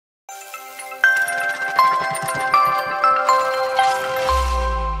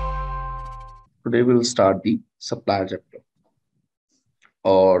Today we'll start the supplier chapter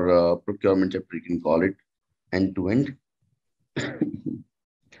or procurement chapter, you can call it end to end.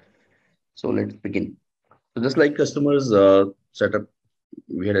 So let's begin. So just like customers setup,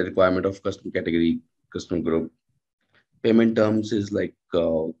 we had a requirement of custom category, custom group. Payment terms is like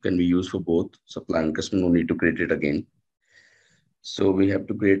can be used for both supply and customer. No need to create it again. So we have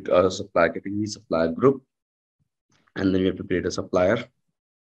to create a supplier category, supplier group, and then we have to create a supplier,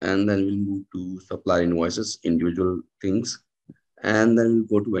 and then we'll move to supplier invoices, individual things, and then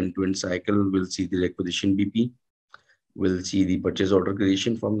we'll go to end-to-end cycle. We'll see the requisition BP. We'll see the purchase order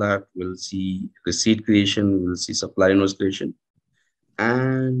creation from that. We'll see receipt creation. We'll see supply invoice creation,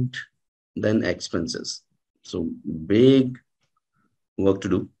 and then expenses. So big work to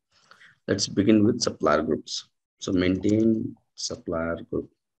do. Let's begin with supplier groups. So maintain supplier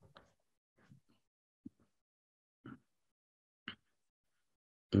group.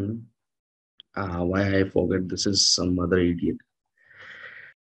 Hmm. Why I forget this is some other idiot.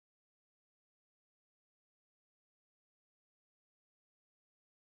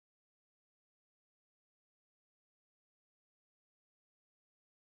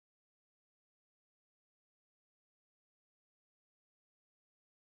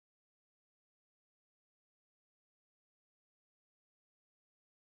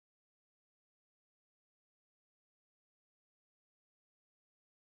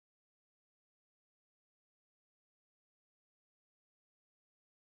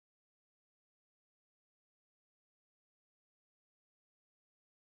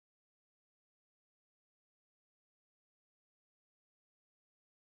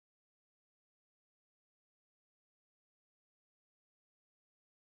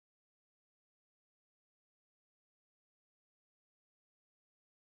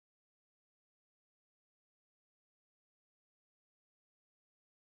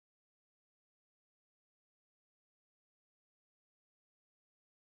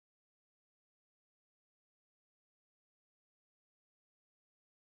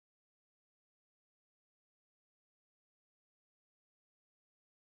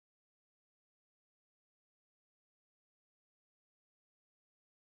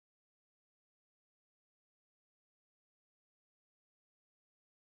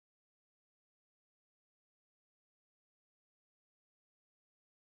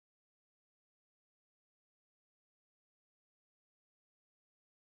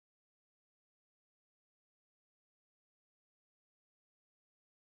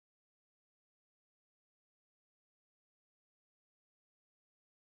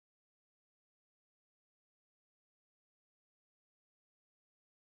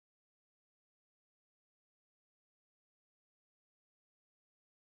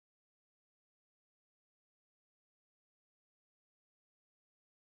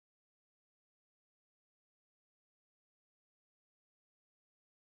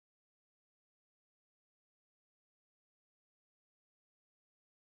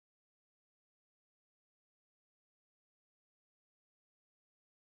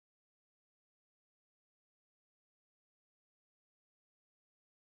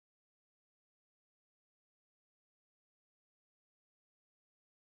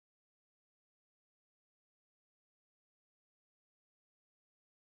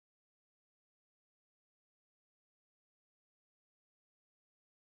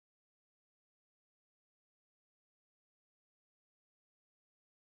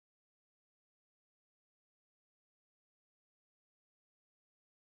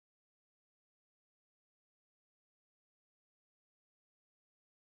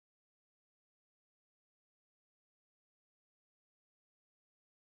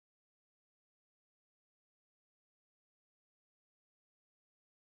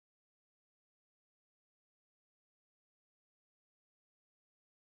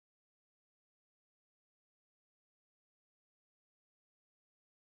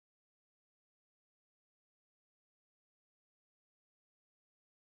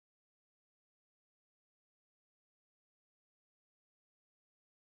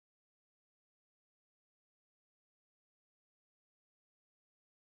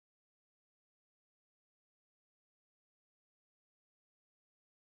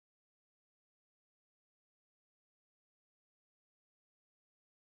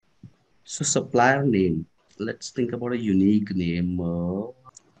 So supplier name. Let's think about a unique name.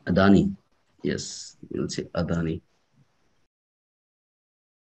 Adani. Yes, we'll say Adani.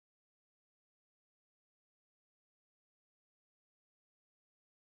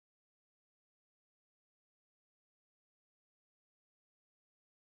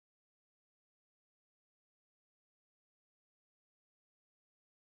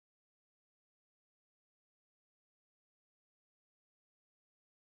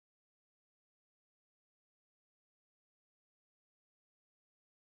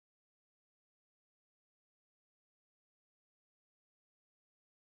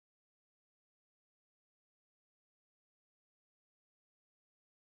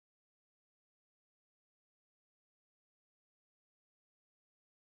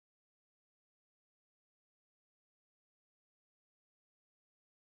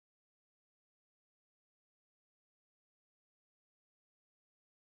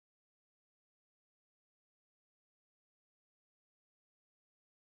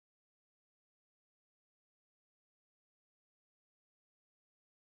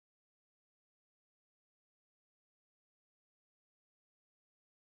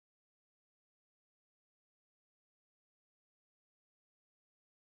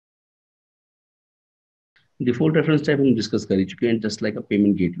 Default reference type हम discuss करी चुके हैं, just like a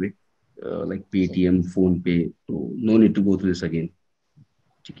payment gateway, like Okay. Paytm, phone pay, so no need to go through this again.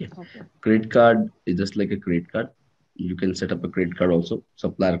 ठीक है. Okay. Credit card is just like a credit card. You can set up a credit card also,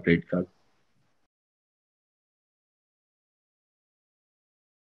 supplier credit card.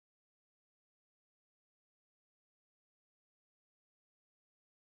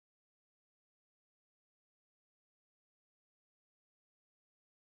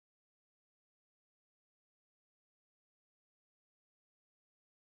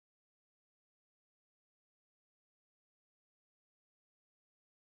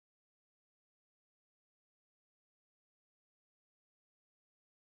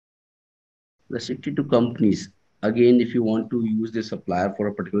 Restricted to companies. Again, if you want to use the supplier for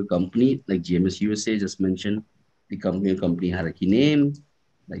a particular company, like GMS USA, just mention the company hierarchy name,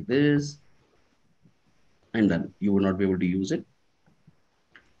 like this, and then you will not be able to use it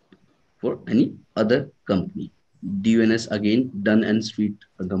for any other company. DUNS again, Dun and Street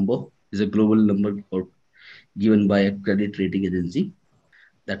number is a global number or given by a credit rating agency.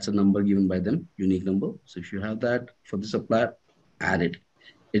 That's a number given by them, unique number. So if you have that for the supplier, add it.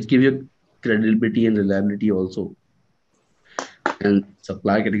 It gives you credibility and reliability also. And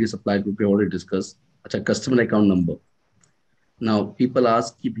supply category, supply group we already discussed. अच्छा, customer account number. Now people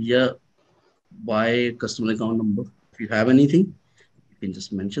ask कि भैया why customer account number? If you have anything, you can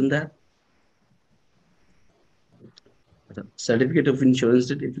just mention that. अच्छा, certificate of insurance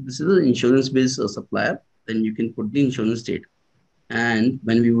date. If this is an insurance based supplier, then you can put the insurance date. And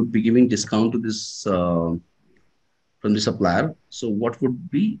when we would be giving discount to this from the supplier, so what would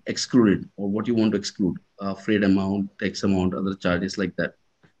be excluded or what you want to exclude? Freight amount, tax amount, other charges like that.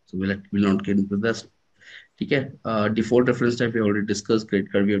 So we'll not get into this. ठीक है. Default reference type we already discussed.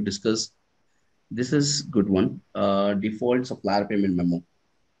 Credit card we have discussed. This is good one. Default supplier payment memo.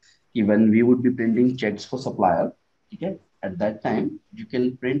 कि when we would be printing checks for supplier, ठीक है, at that time you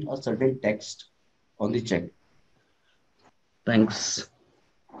can print a certain text on the check. Thanks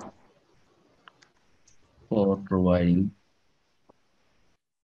for providing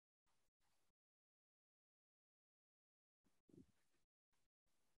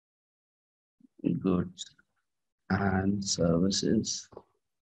goods and services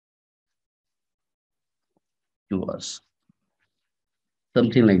to us.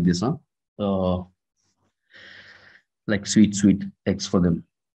 Something like this, huh? Like sweet text for them.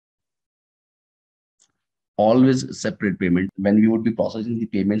 Always separate payment when we would be processing the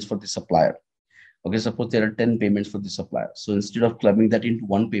payments for the supplier. Okay, suppose there are 10 payments for the supplier. So instead of clubbing that into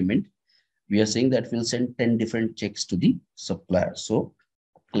one payment, we are saying that we'll send 10 different checks to the supplier. So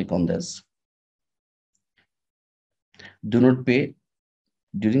click on this. Do not pay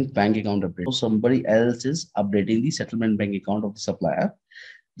during bank account update. So somebody else is updating the settlement bank account of the supplier.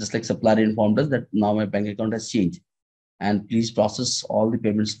 Just like supplier informed us that now my bank account has changed. And please process all the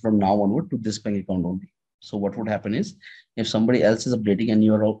payments from now onward to this bank account only. So what would happen is if somebody else is updating and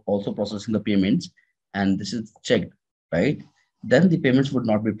you are also processing the payments and this is checked, right? Then the payments would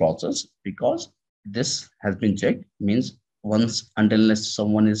not be processed because this has been checked. Means once until unless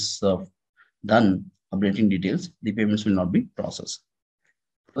someone is done updating details, the payments will not be processed.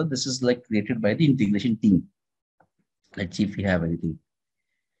 So this is like created by the integration team. Let's see if we have anything.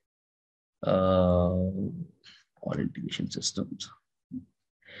 All integration systems.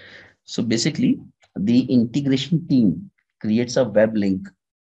 So basically, the integration team creates a web link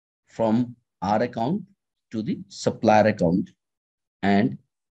from our account to the supplier account. And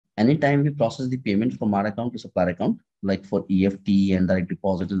anytime we process the payment from our account to supplier account, like for EFT and direct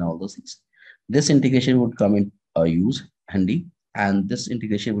deposit and all those things, this integration would come in use handy. And this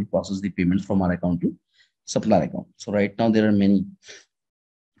integration will process the payments from our account to supplier account. So right now there are many.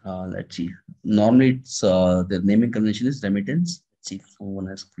 Let's see. Normally, it's the naming convention is remittance. Let's see if someone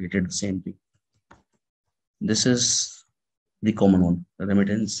has created the same thing. This is the common one,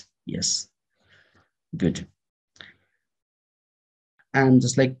 remittance. Yes, good. And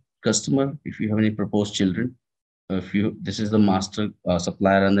just like customer, if you have any proposed children, if you this is the master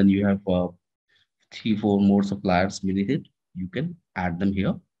supplier, and then you have three, four more suppliers beneath it, you can add them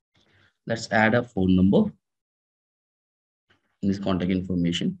here. Let's add a phone number in this contact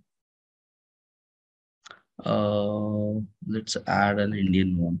information. Let's add an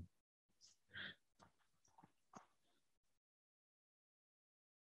Indian one.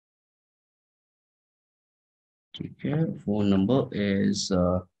 Okay, phone number is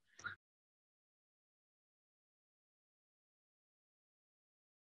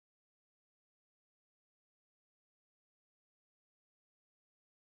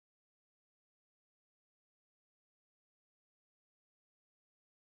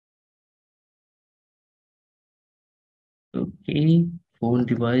Okay, phone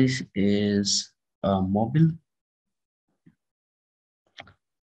device is mobile,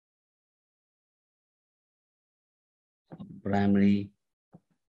 primary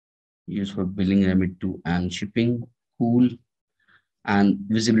used for billing, remit to and shipping. Cool, and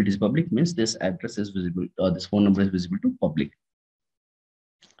visibility is public means this address is visible, this phone number is visible to public.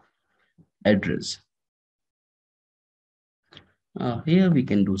 Address. Here we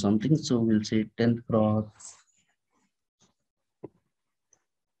can do something. So we'll say 10th cross,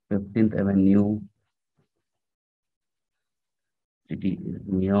 15th Avenue, city is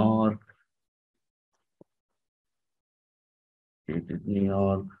New York, state is New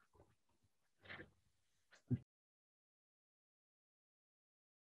York.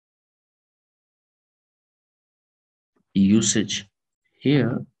 Usage.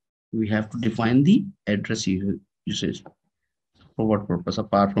 Here we have to define the address usage. For what purpose?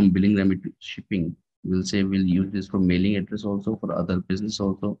 Apart from billing, remit, shipping, we'll say we'll use this for mailing address also, for other business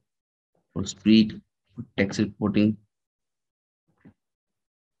also, for street, for tax reporting.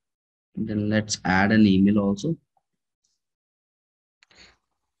 Then let's add an email also.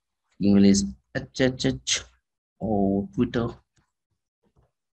 Email is hhh or Twitter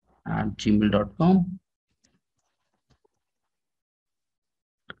at gmail.com.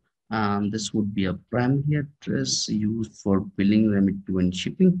 And this would be a primary address used for billing, remit to and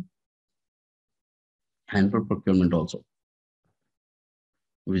shipping, and for procurement also.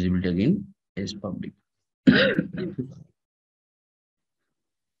 Visibility again is public.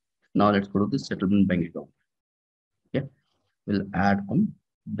 Now let's go to the settlement bank account. Okay, we'll add one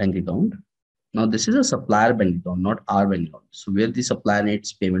bank account. Now this is a supplier bank account, not our bank account. So where the supplier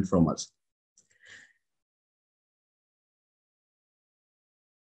needs payment from us.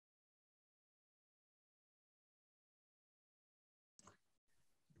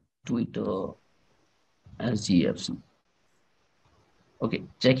 Twitter SGFC. Okay,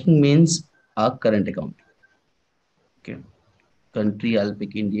 checking means our current account. Okay, country I'll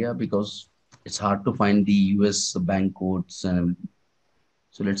pick India because it's hard to find the US bank codes and everything.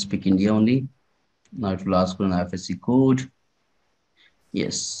 So let's pick India only. Now it will ask for an IFSC code.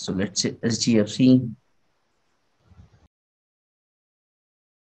 Yes, so let's say SGFC.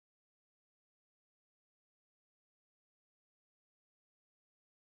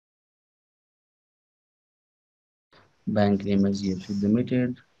 Bank name SGFC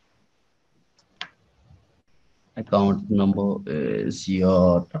Limited. Account number is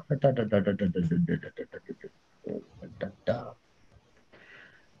your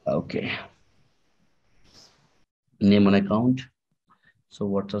okay. Name on account. So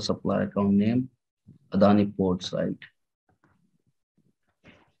what's a supplier account name? Adani Ports, right?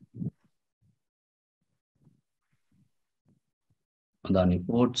 Adani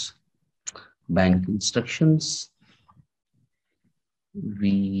Ports. Bank instructions.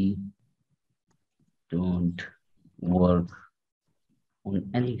 We don't work on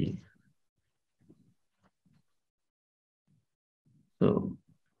anything. So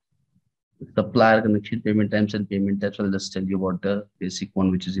supplier connection, payment times and payment types. I'll just tell you about the basic one,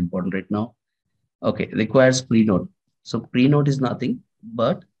 which is important right now. Okay, requires pre-note. So pre-note is nothing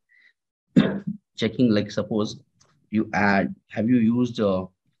but checking, like suppose you add, have you used a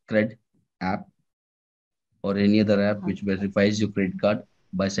credit app or any other app which verifies your credit card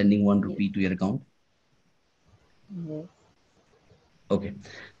by sending 1 rupee to your account? Yes. Okay.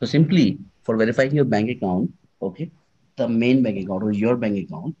 So simply for verifying your bank account, okay, the main bank account or your bank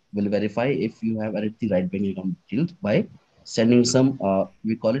account will verify if you have added the right bank account details by sending some,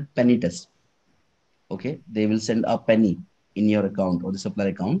 we call it penny test. Okay. They will send a penny in your account or the supplier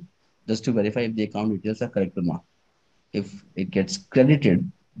account just to verify if the account details are correct or not. If it gets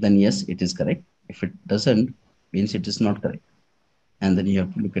credited, then yes, it is correct. If it doesn't, means it is not correct. And then you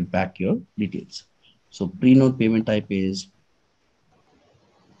have to look at back your details. So pre-note payment type is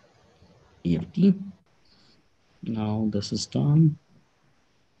EFT. Now this is done.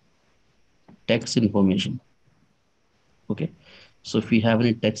 Tax information. Okay. So if we have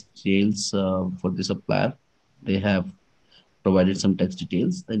any tax details for the supplier, they have provided some tax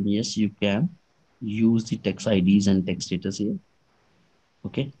details, then yes, you can use the tax IDs and tax status here.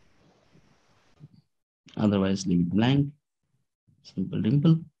 Okay. Otherwise, leave it blank. Simple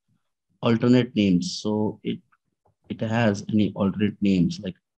dimple. Alternate names. So it has any alternate names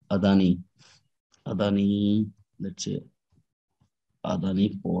like Adani, Adani, let's say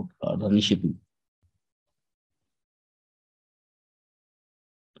Adani Port, Adani Shipping.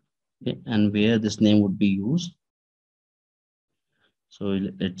 Okay. And where this name would be used. So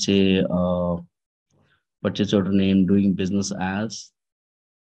let's say purchase order name, doing business as,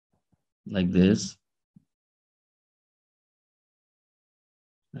 like this.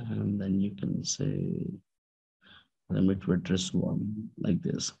 And then you can say limit to address one like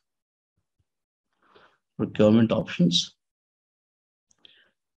this. Procurement options.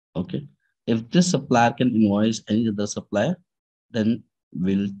 Okay. If this supplier can invoice any other supplier, then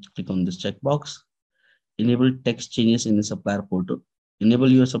we'll click on this checkbox. Enable text changes in the supplier portal.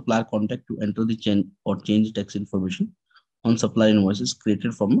 Enable your supplier contact to enter the change or change text information on supplier invoices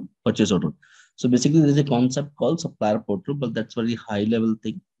created from a purchase order. So basically, there's a concept called supplier portal, but that's very high level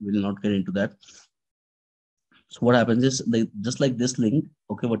thing. We'll not get into that. So what happens is they, just like this link,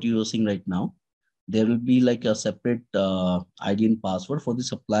 okay, what you are seeing right now, there will be like a separate ID and password for the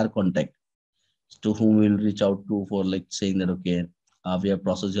supplier contact to whom we'll reach out to for like saying that, okay, we have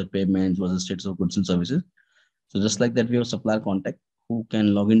processed your payments, what's the status of goods and services. So just like that, we have supplier contact who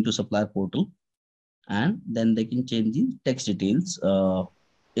can log into supplier portal and then they can change the text details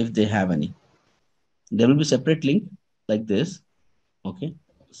if they have any. There will be separate link like this. Okay.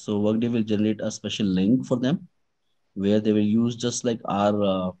 So Workday will generate a special link for them where they will use just like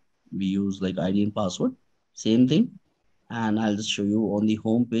our we use like ID and password, same thing. And I'll just show you on the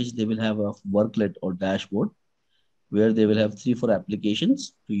home page. They will have a worklet or dashboard where they will have 3 4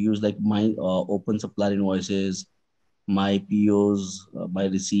 applications to use like my open supplier invoices, my POs, my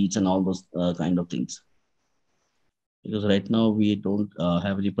receipts, and all those kind of things. Because right now we don't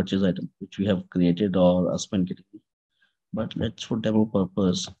have any purchase item which we have created or a spend category. But let's for demo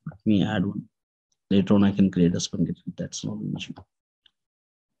purpose, let me add one. Later on, I can create a spend category. That's not an issue.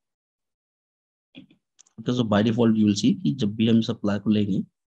 Okay, so by default, you will see कि जब भी हम supply को लेंगे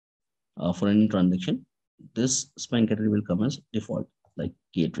for any transaction, this spend category will come as default, like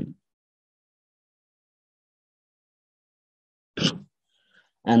catering.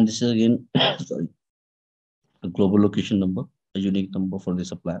 And this is again, sorry, a global location number, a unique number for the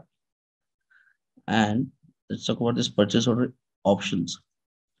supplier. And let's talk about this purchase order options,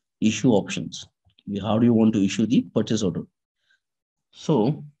 issue options. How do you want to issue the purchase order?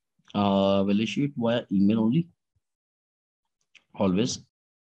 So we'll issue it via email only, always.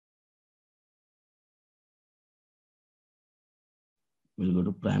 We'll go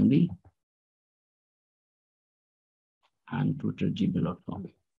to primary and twitter@gmail.com.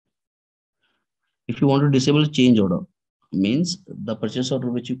 If you want to disable change order, means the purchase order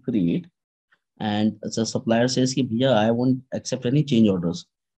which you create, and the supplier says, yeah, I won't accept any change orders.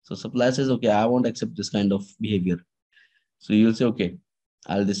 So supplier says, okay, I won't accept this kind of behavior. So you'll say, okay,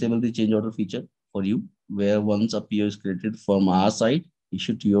 I'll disable the change order feature for you, where once a PO is created from our side,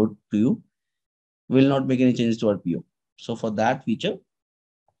 issued to you, will not make any changes to our PO. So for that feature,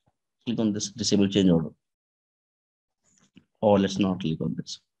 click on this disable change order. Or let's not click on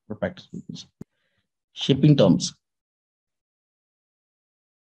this for practice purposes. Shipping terms.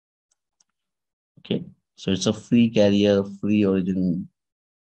 Okay. So it's a free carrier, free origin.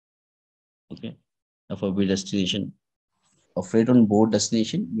 Okay. Of a destination. A freight on board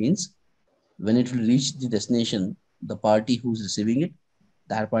destination means when it will reach the destination, the party who's receiving it,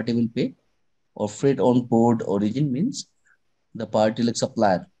 that party will pay. Or freight on board origin means the party like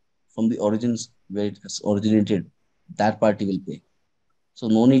supplier from the origins where it has originated, that party will pay. So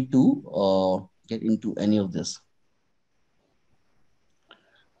no need to get into any of this.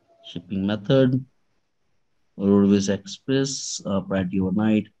 Shipping method, roadways express, priority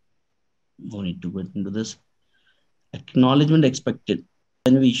overnight. No need to get into this. Acknowledgement expected.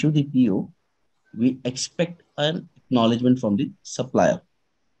 When we issue the PO, we expect an acknowledgement from the supplier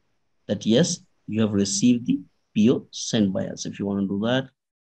that yes, you have received the PO sent by us. If you want to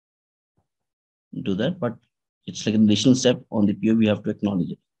do that, but it's like an additional step on the PO, we have to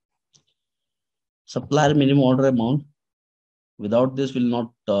acknowledge it. Supplier minimum order amount. Without this, will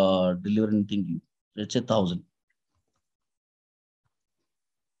not deliver anything to you. Let's say 1,000.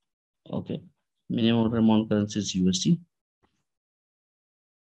 Okay. Minimum order amount currency is USD.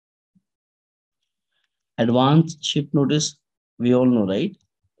 Advance ship notice, we all know, right?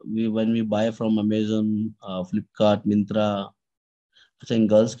 When we buy from Amazon, Flipkart, Myntra. So in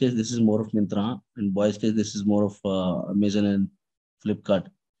girls' case, this is more of Myntra. In boys' case, this is more of Amazon and Flipkart.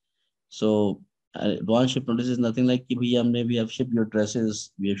 So advance ship notice is nothing like we have shipped your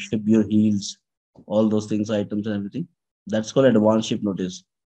dresses, we have shipped your heels, all those things, items and everything. That's called advance ship notice.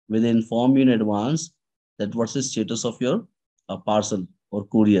 Will inform you in advance that what's the status of your parcel or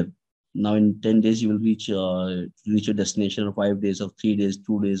courier. Now in 10 days you will reach your destination, or 5 days, or 3 days,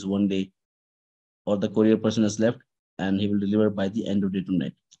 2 days, 1 day, or the courier person has left and he will deliver by the end of day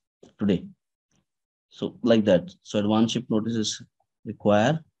tonight today. So like that. So advance ship notice is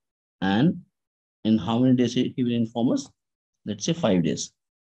required, and in how many days he will inform us? Let's say 5 days.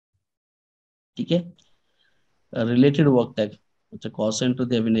 Okay. A related work tag. It's a cost center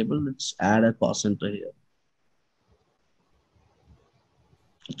they have enabled. Let's add a cost center here.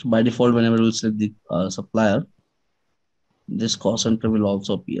 So by default, whenever we select the supplier, this cost center will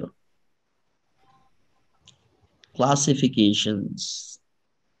also appear. Classifications.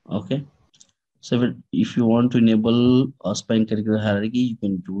 Okay. So if you want to enable a spine category hierarchy, you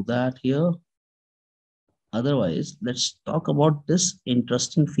can do that here. Otherwise, let's talk about this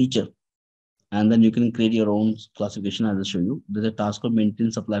interesting feature. And then you can create your own classification. I'll show you. There's a task called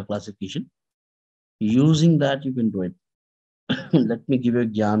maintain supplier classification. Using that, you can do it. Let me give you a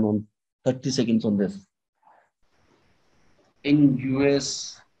gyan on 30 seconds on this. In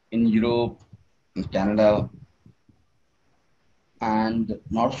US, in Europe, in Canada, and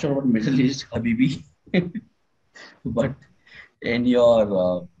not sure about Middle East, Habibi, but in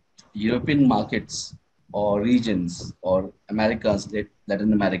your European markets or regions or Americas,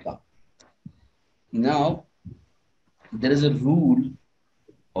 Latin America. Now, there is a rule,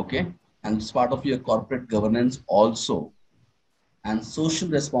 okay, and it's part of your corporate governance also, and social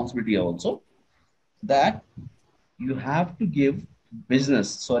responsibility also, that you have to give business.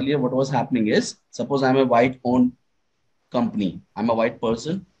 So earlier, what was happening is, suppose I'm a white-owned company, I'm a white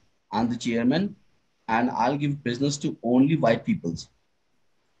person, I'm the chairman, and I'll give business to only white peoples,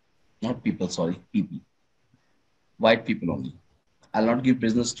 not people, sorry, people, white people only. I'll not give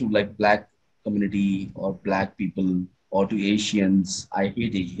business to like black community or black people or to Asians. I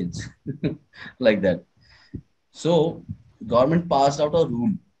hate Asians like that. So government passed out a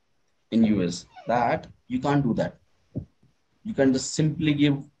rule in US that you can't do that. You can just simply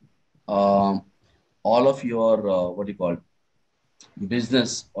give um, all of your what do you call it,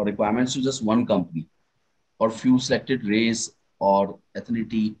 business or requirements to just one company or few selected race or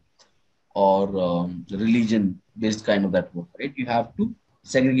ethnicity or religion based kind of that work, right? You have to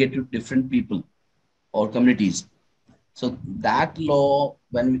segregate to different people or communities. So that law,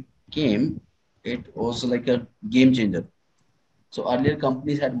 when it came, it was like a game changer. So earlier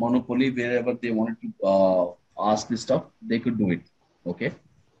companies had monopoly wherever they wanted to ask this stuff, they could do it. Okay.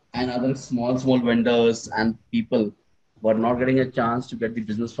 And other small vendors and people were not getting a chance to get the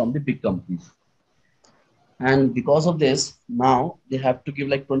business from the big companies. And because of this, now they have to give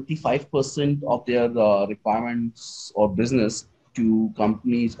like 25% of their requirements or business to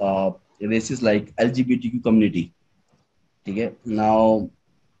companies, races like LGBTQ community. Okay. Now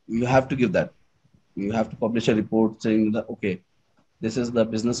you have to give that. You have to publish a report saying that, okay, this is the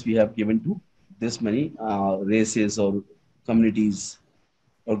business we have given to this many races or communities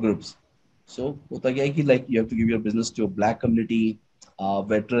or groups. So, hota kya hai ki, like you have to give your business to a black community,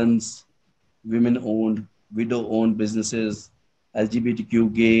 veterans, women owned, widow owned businesses,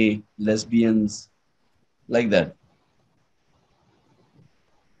 LGBTQ, gay, lesbians, like that.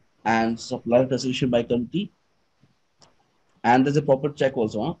 And supplier classification by country. And there's a proper check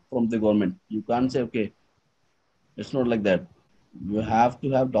also from the government. You can't say, okay, it's not like that. You have to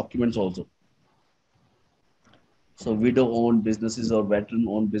have documents also. So widow owned businesses or veteran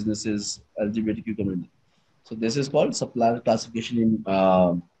owned businesses, LGBTQ community. So this is called supplier classification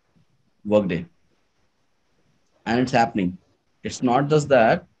in Workday. And it's happening. It's not just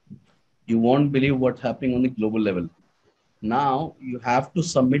that, you won't believe what's happening on the global level. Now you have to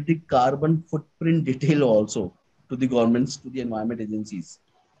submit the carbon footprint detail also to the governments, to the environment agencies.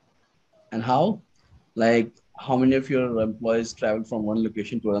 And how? Like how many of your employees travel from one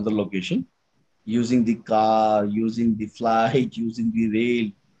location to another location using the car, using the flight, using the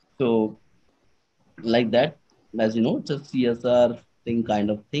rail. So like that, as you know, it's a CSR thing kind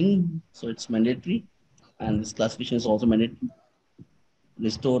of thing. So it's mandatory. And this classification is also mandatory.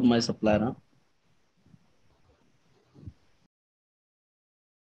 Restore my supplier. Huh?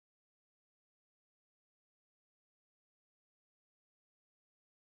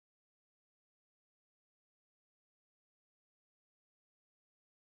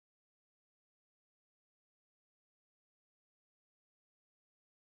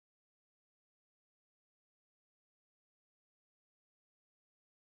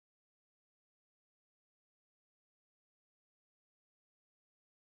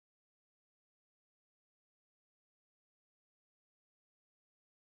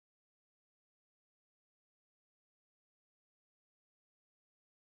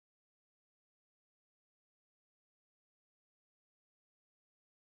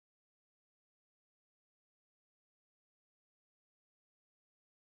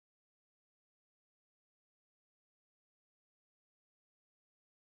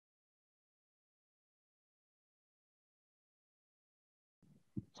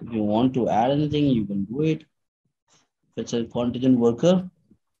 So if you want to add anything, you can do it. If it's a contingent worker,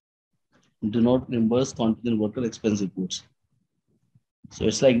 do not reimburse contingent worker expense reports. So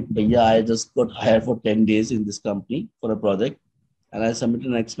it's like, yeah, I just got hired for 10 days in this company for a project and I submitted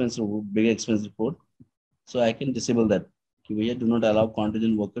an expense report, big expense report. So I can disable that. Okay, we do not allow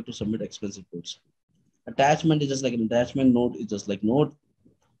contingent worker to submit expense reports. Attachment is just like an attachment, note is just like note.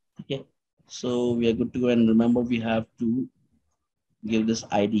 Okay. So we are good to go. And remember, we have to give this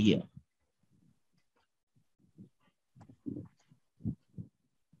ID here.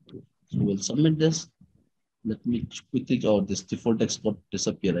 So we'll submit this. Let me quickly, oh, this default text got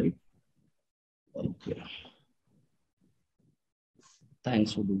disappear, right? Okay.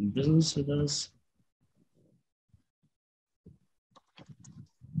 Thanks for doing business with us.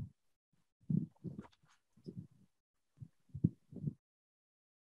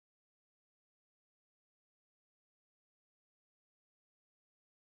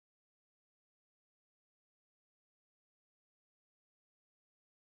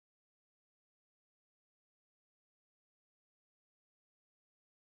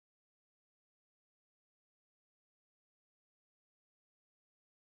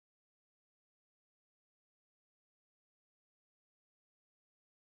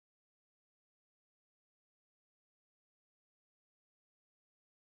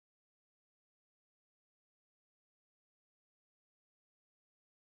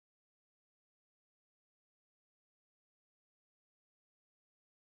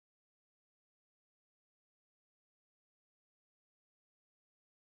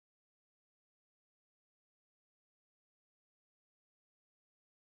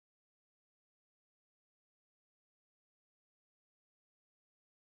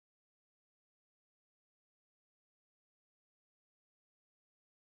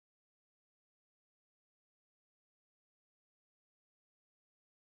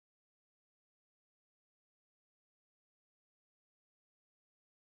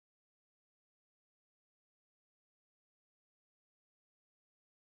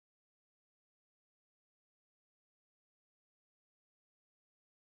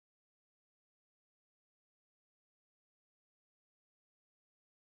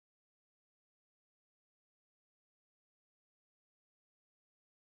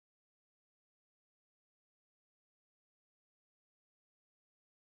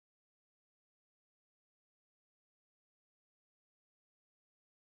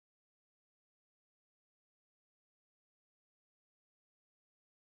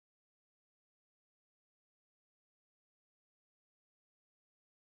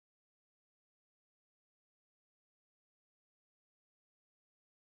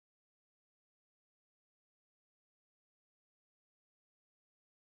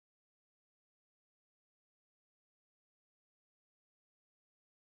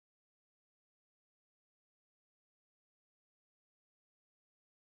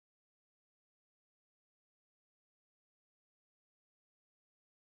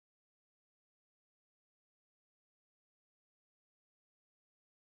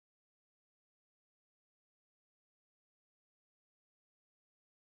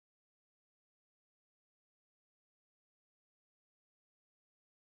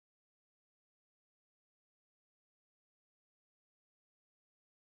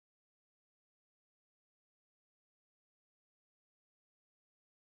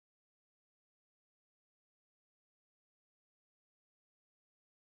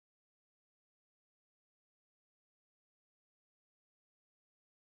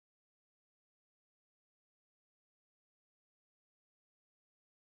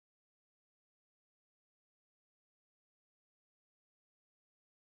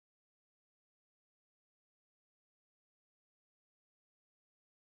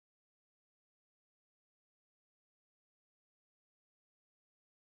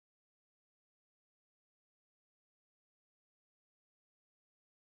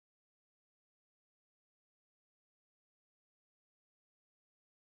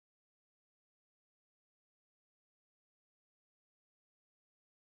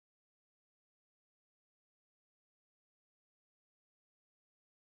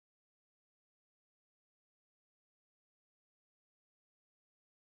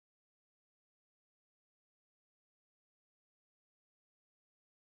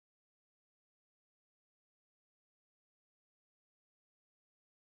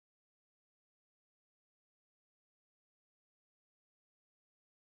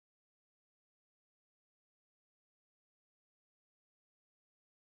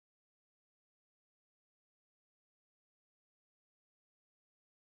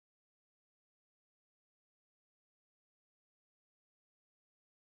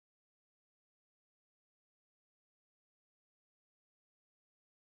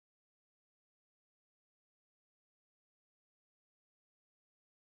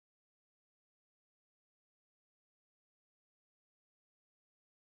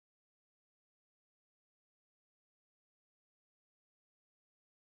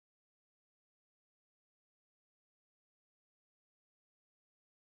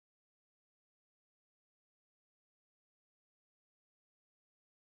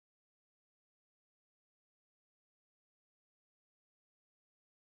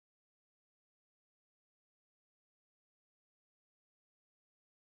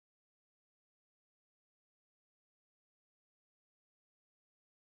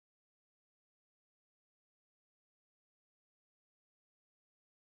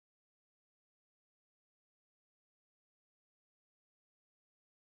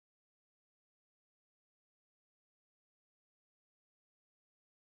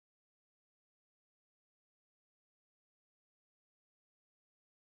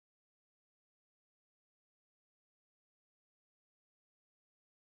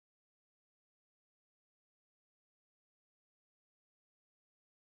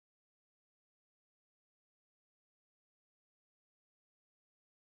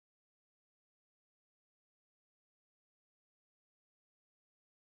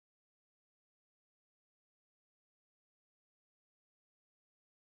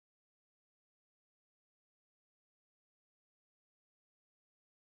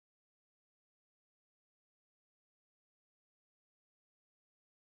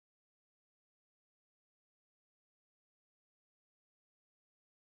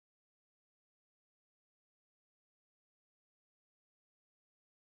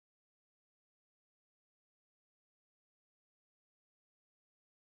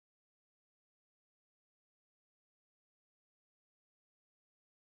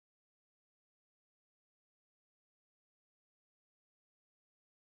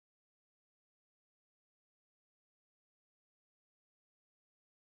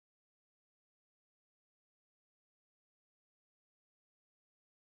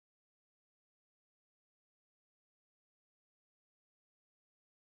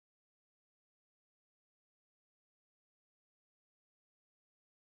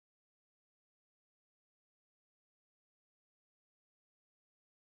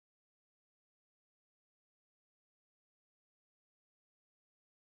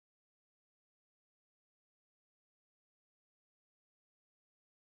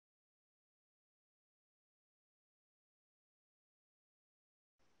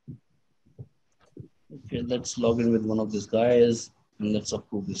 Okay, let's log in with one of these guys and let's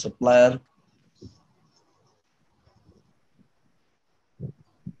approve the supplier.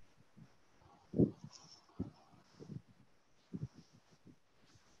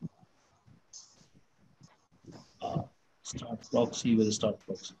 Uh, Start proxy with start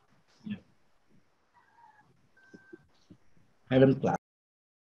proxy. Yeah. Hidden class.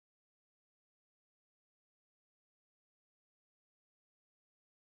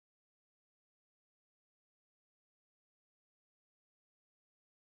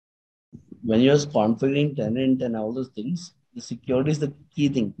 When you're configuring tenant and all those things, the security is the key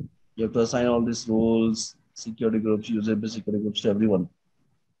thing. You have to assign all these roles, security groups, user-based security groups to everyone.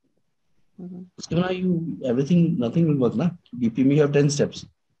 Mm-hmm. So now you everything, nothing will work. Na? BPM you have 10 steps,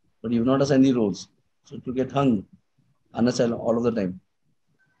 but you've not assigned the roles. So it will get hung unassigned all of the time.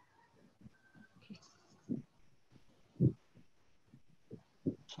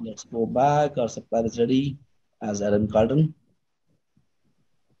 So let's go back. Our supplier is ready as Adam Carton.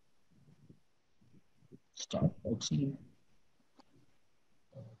 Start proxy.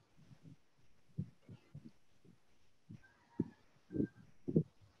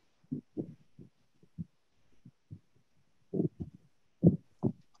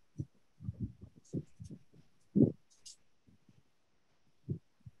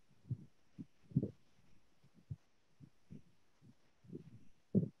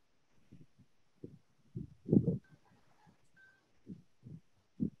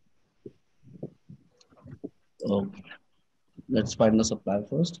 Okay. Let's find the supplier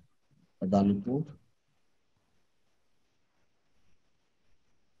first. Adani Port.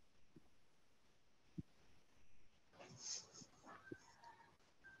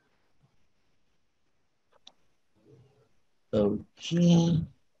 Okay.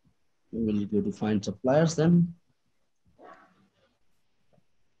 We will go to find suppliers then.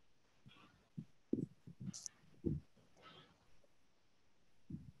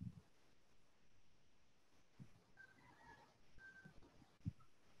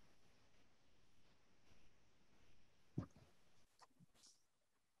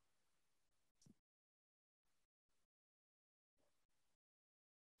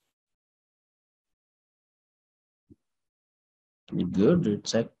 Good,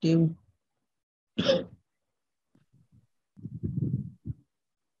 it's active.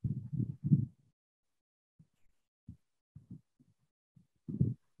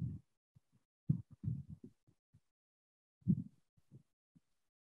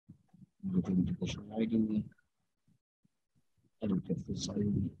 Authentication ID. This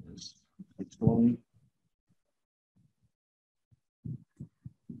ID is its one.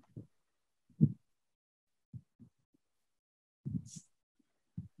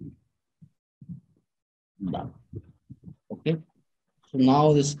 Done. Okay. So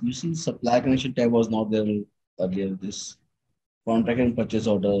now this, you see, supply connection tab was not there earlier. This contract and purchase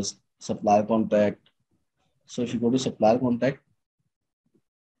orders, supplier contact. So if you go to supplier contact,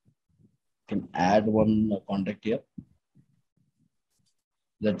 you can add one contact here.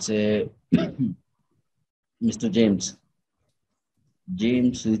 Let's say Mr. James,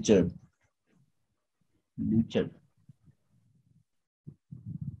 James Richard,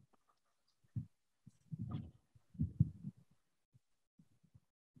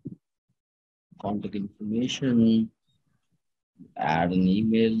 contact information, add an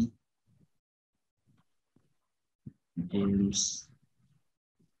email, James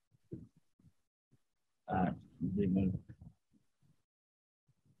at gmail.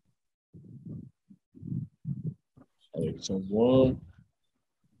 So work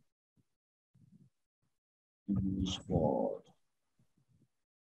use for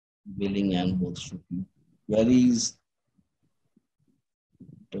billing and bookkeeping queries.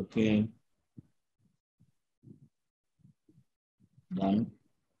 Okay, done.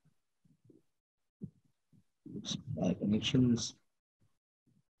 Supply connections.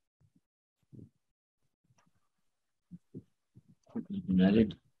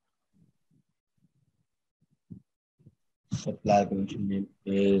 Married. Supply connection name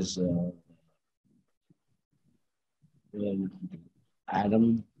is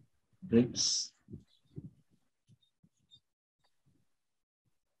Adam Briggs.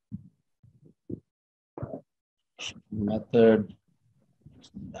 Method.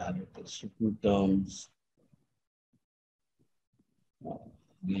 Shipping terms. Uh,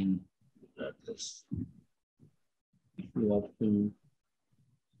 Again, address. Issue option.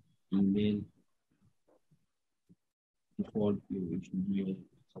 Email. Default view. It should be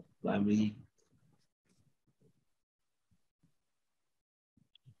a primary.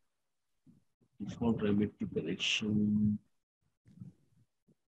 Default remit to connection.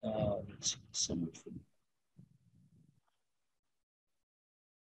 Let's see, some of it.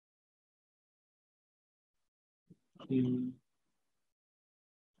 Hmm.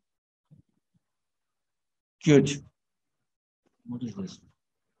 Huge. What is this?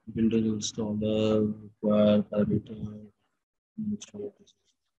 Windows installer, require parameter, installer.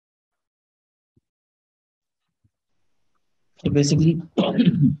 So basically,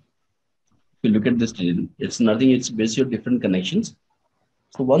 if you look at this detail, it's nothing, it's basically different connections.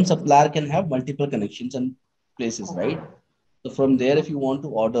 So one supplier can have multiple connections and places, right? So from there, if you want to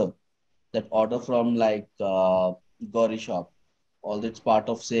order that order from like Gauri shop, all that's part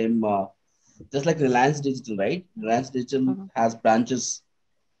of same, just like Reliance Digital, right? Reliance Digital Mm-hmm. has branches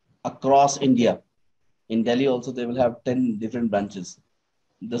across Okay. India. In Delhi also, they will have 10 different branches,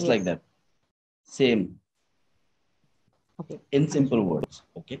 just like Yes. that. Same, Okay. in simple Understood. words.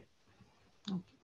 Okay.